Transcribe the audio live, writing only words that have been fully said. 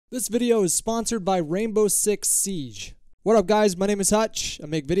This video is sponsored by Rainbow Six Siege. What up guys, my name is Hutch. I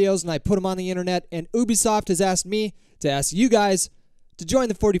make videos and I put them on the internet, and Ubisoft has asked me to ask you guys to join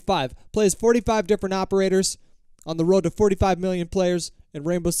the 45. Play as 45 different operators on the road to 45 million players in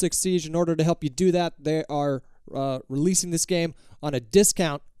Rainbow Six Siege. In order to help you do that, they are releasing this game on a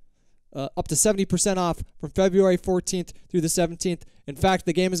discount up to 70% off from February 14th through the 17th. In fact,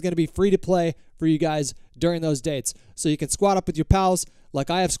 the game is going to be free to play for you guys during those dates. So you can squad up with your pals, like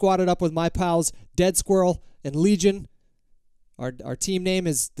I have squatted up with my pals, Dead Squirrel and Legion. Our team name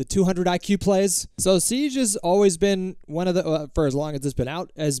is the 200 IQ Plays. So Siege has always been one of the, for as long as it's been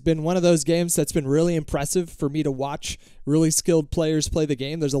out, has been one of those games that's been really impressive for me to watch really skilled players play the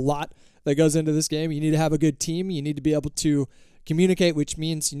game. There's a lot that goes into this game. You need to have a good team. You need to be able to communicate, which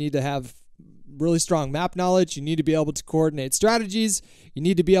means you need to have really strong map knowledge. You need to be able to coordinate strategies. You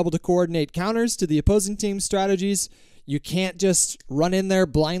need to be able to coordinate counters to the opposing team's strategies. You can't just run in there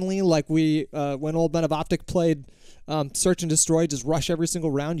blindly like we, when Old Men of Optic played Search and Destroy, just rush every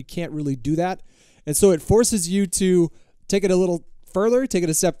single round. You can't really do that. And so it forces you to take it a little further, take it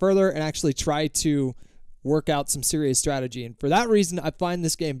a step further, and actually try to work out some serious strategy. And for that reason, I find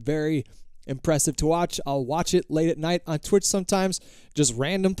this game very impressive to watch. I'll watch it late at night on Twitch sometimes, just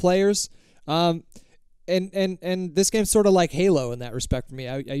random players. And this game's sort of like Halo in that respect for me.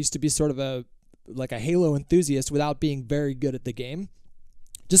 I used to be sort of a Halo enthusiast without being very good at the game,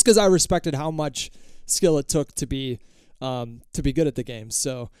 just because I respected how much skill it took to be good at the game.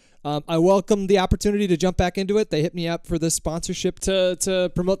 So I welcome the opportunity to jump back into it. They hit me up for this sponsorship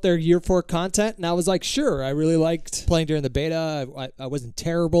to promote their Year 4 content, and I was like, sure. I really liked playing during the beta. I wasn't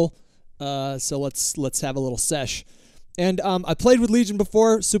terrible, so let's have a little sesh. And I played with Legion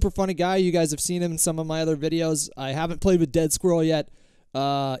before. Super funny guy. You guys have seen him in some of my other videos. I haven't played with Dead Squirrel yet.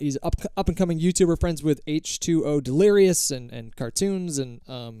 He's up and coming YouTuber, friends with H2O Delirious and Cartoons and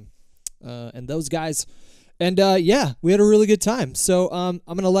those guys. And yeah, we had a really good time. So I'm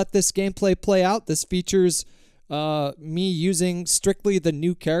gonna let this gameplay play out. This features me using strictly the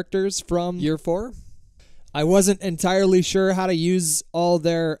new characters from Year 4. I wasn't entirely sure how to use all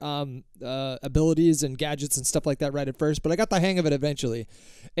their abilities and gadgets and stuff like that right at first, but I got the hang of it eventually.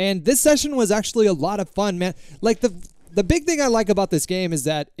 And this session was actually a lot of fun, man. Like the big thing I like about this game is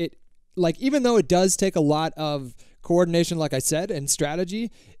that it, like, even though it does take a lot of coordination, like I said, and strategy,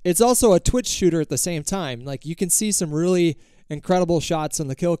 it's also a Twitch shooter at the same time. Like, you can see some really incredible shots on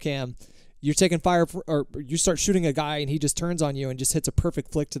the kill cam. You're taking fire, or you start shooting a guy and he just turns on you and just hits a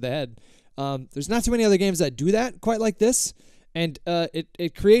perfect flick to the head. There's not too many other games that do that quite like this, and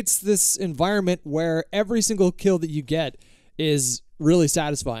it creates this environment where every single kill that you get is really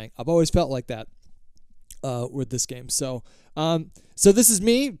satisfying. I've always felt like that with this game. So so this is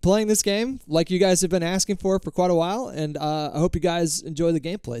me playing this game like you guys have been asking for quite a while, and I hope you guys enjoy the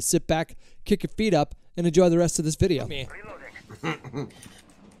gameplay. Sit back, kick your feet up, and enjoy the rest of this video. It's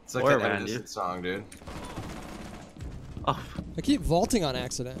like an Evanescence song, dude. Oh, I keep vaulting on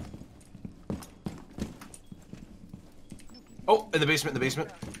accident. Oh, in the basement, in the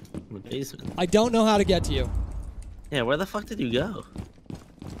basement. In the basement. I don't know how to get to you. Yeah, where the fuck did you go?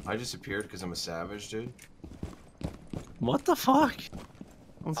 I disappeared because I'm a savage, dude. What the fuck?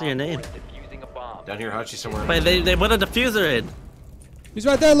 I don't see your name. Down here, Hachi, somewhere. Wait, they put a diffuser in. He's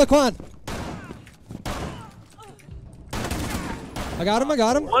right there, Laquan. I got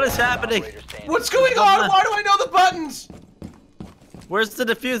him. What is happening? What's going on? Why do I know the buttons? Where's the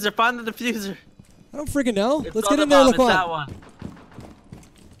diffuser? Find the diffuser. I don't freaking know. It's Let's on get in the there, bomb. It's Laquan. that one.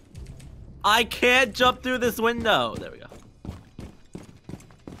 I can't jump through this window. There we go.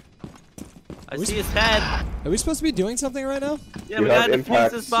 I see his head. Are we supposed to be doing something right now? Yeah, we gotta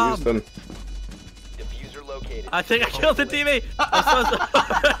defuse this bomb. Diffuser located. I think I killed the TV.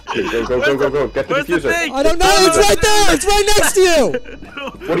 Go. Get Get the diffuser. Thing? I don't know. It's right there. It's right next to you.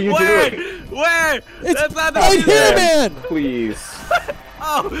 What are you doing? Where? It's right here, man. Please.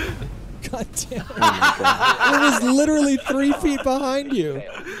 Oh. God damn it. It was literally 3 feet behind you.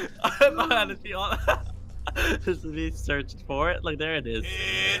 I don't know how to feel. This is me searching for it. Like, there it is.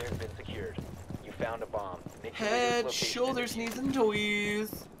 Has been secured. You found a bomb. Head, shoulders, knees, and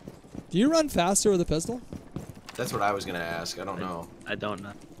toes. Do you run faster with a pistol? That's what I was gonna ask. I don't know. I don't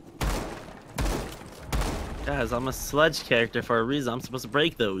know. Guys, I'm a sledge character for a reason. I'm supposed to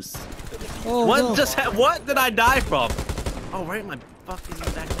break those. Oh, What no. just what did I die from? Oh, right, my fuck is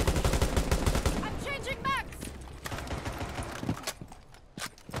back there. I'm changing max.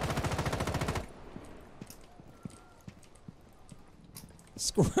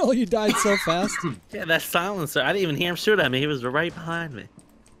 Squirrel, you died so fast. Yeah, that silencer. I didn't even hear him shoot at me. He was right behind me.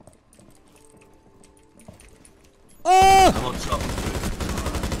 Oh! I'm on top.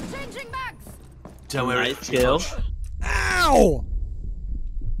 Tell me Nice kill. Ow!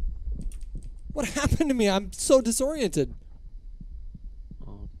 What happened to me? I'm so disoriented.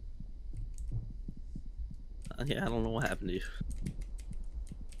 Oh. Yeah, I don't know what happened to you.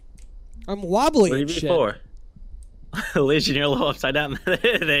 I'm wobbly and shit. 3v4. Legion, you're a little upside down.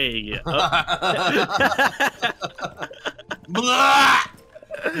 There you go. Blah!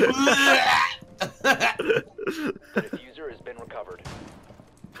 The diffuser has been recovered.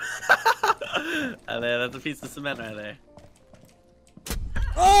 And then that's a piece of cement right there.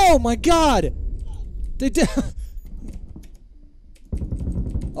 Oh my god! They did.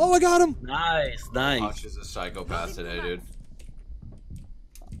 Oh, I got him! Nice, nice. Hutch is a psychopath today, dude.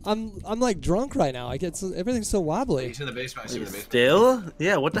 I'm like drunk right now. I get everything's so wobbly. He's in the basement. I see him in the basement. Still?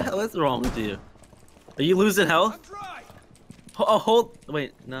 Yeah, what the hell is wrong with you? Are you losing health? Oh, hold.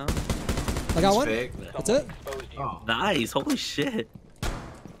 Wait, no. I got He's one. fake. That's it. Exposed you. Oh. Nice. Holy shit.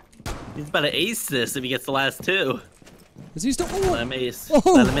 He's about to ace this if he gets the last two. Is he still? Let Oh, him ace. Oh.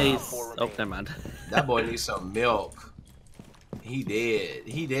 Let him ace. Oh, never mind. That boy needs some milk. He did.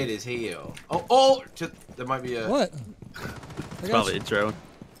 He did as hell. Oh, oh! There might be a. what? I It's got probably you. a drone.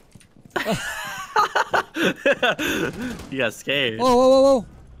 You got scared. Whoa, whoa, whoa, whoa!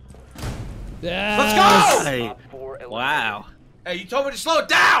 Yes! Let's go! Hey, Op 4 eliminated. wow. Hey, you told me to slow it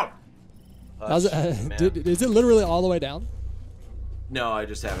down! How's it, Man. is it literally all the way down? No, I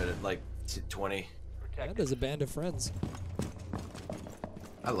just have it at like 20. That is a band of friends.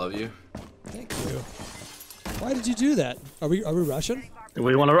 I love you. Thank you. Why did you do that? Are we rushing? Do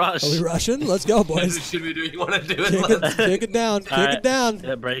we want to rush? Are we rushing? Let's go, boys. Should we do? You want to do Kick it? it, kick it down. Kick Alright. it down.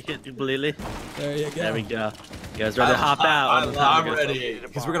 Yeah, break it completely. There you go. There we go. You guys ready to hop out? I'm ready.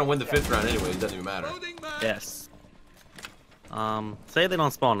 Because we're gonna win the 5th round anyway. It doesn't even matter. Yes. Say they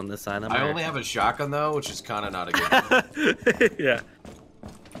don't spawn on this side. I only have a shotgun though, which is kind of not a good. Yeah.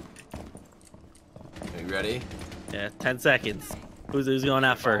 Are you ready? Yeah. 10 seconds. Who's going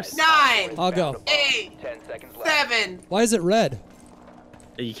out first? 9, I'll go. 8, 10 seconds left. 7. Why is it red?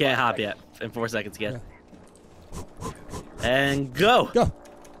 You can't hop yet. In 4 seconds again. And go. Go.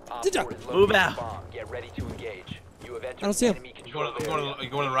 Op Good 4 job. is Move locating out. a bomb. Get ready to engage. You have entered I don't see him. enemy You going controlled area.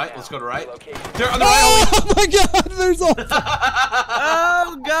 to the right? Let's go to right. Location. There on the right. Oh my god, there's all.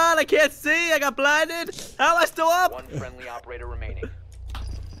 Oh god, I can't see. I got blinded. How am I still up? One friendly operator remaining.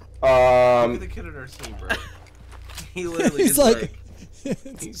 Look at the kid on our team, bro. He literally He's is like,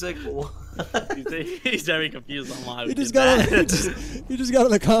 he's like, what? He's very confused on why we he just did got on, that. he just got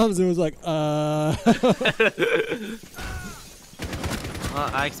on the comms and was like, Well,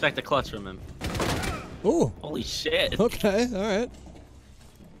 I expect a clutch from him. Ooh, Holy shit. okay, all right.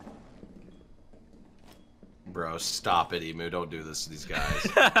 Bro, stop it, Emu. Don't do this to these guys.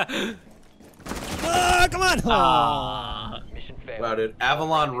 Ah, come on! Ah. Mission failed. Wow, dude.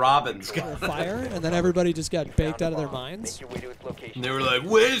 Avalon Robbins. Fire, and then everybody just got baked out of their minds. Make your way to its location. And they were like,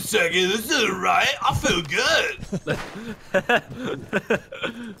 wait a second, this isn't right. I feel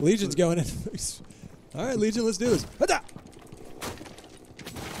good. Legion's going in. All right, Legion, let's do this. Hada!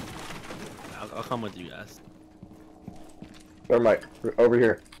 I'll come with you guys. Where am I? Over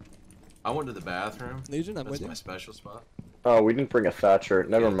here. I went to the bathroom. Legion, I'm That's with you. my special spot. Oh, we didn't bring a Thatcher.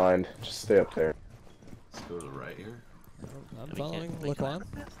 Never mind. Just stay up there. Let's go to the right here. I'm We following. can't- Look on.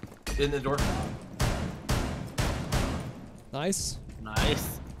 In the door. Nice.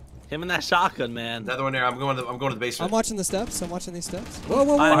 Nice. Him and that shotgun, man. Another one there. I'm going to the I'm basement. watching the steps. I'm watching these steps. Whoa,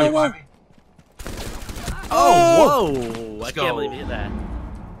 whoa, whoa, Behind whoa, me, whoa. Behind me. Oh, whoa! I Let's can't go. believe he hit that.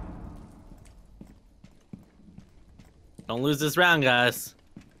 Don't lose this round, guys.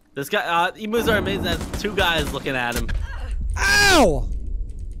 This guy, emus are amazing. There's 2 guys looking at him. Ow!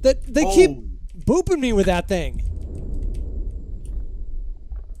 They Oh. keep booping me with that thing.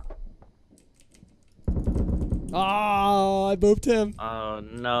 Oh, I booped him. Oh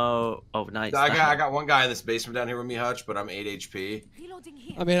no! Oh, nice. I got one guy in this basement down here with me, Hutch, but I'm 8 HP. Reloading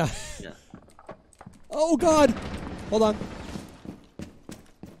here. I mean, Yeah. oh god. Hold on.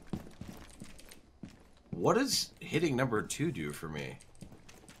 What does hitting number 2 do for me?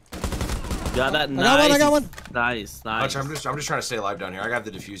 Got that. I Nice. got one, I got one. Nice, nice. Hutch, I'm just trying to stay alive down here. I got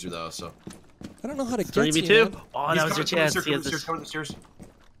the diffuser though, so. I don't know how to get to you, 3v2. man. Oh, He's that was your coming, chance. coming to the stairs, coming to the stairs.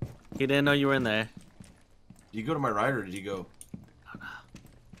 He didn't know you were in there. Did you go to my right or did you go?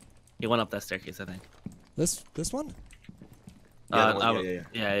 He went up that staircase, I think. This one? Yeah, that one,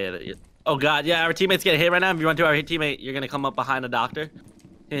 Yeah. Oh god, yeah, our teammates get hit right now. If you run to our teammate, you're gonna come up behind a doctor.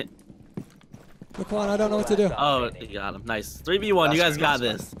 Hit. Look on, I don't know what to do. Oh, you got him. Nice. 3v1, you guys got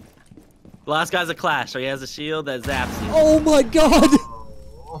this. The last guy's a Clash, so he has a shield that zaps you. Oh my god!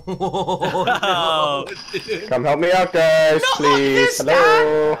 Oh, no, dude. Come help me out, guys, please.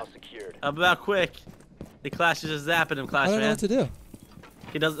 Hello. Now secured. About quick. The Clash is just zapping him, Clash I don't know man. what to do.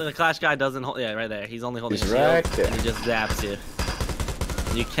 He doesn't. The Clash guy doesn't hold. Yeah, right there. He's only holding He's the shield, right there. and he just zaps you.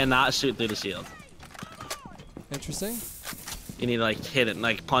 And you cannot shoot through the shield. Interesting. You need to like hit it,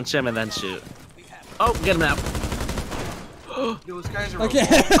 like punch him and then shoot. Oh, get him out. Those guys are Okay.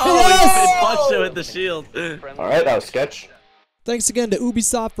 Oh, he punched him with the shield. Alright, that was sketch. Thanks again to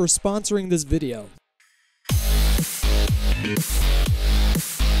Ubisoft for sponsoring this video.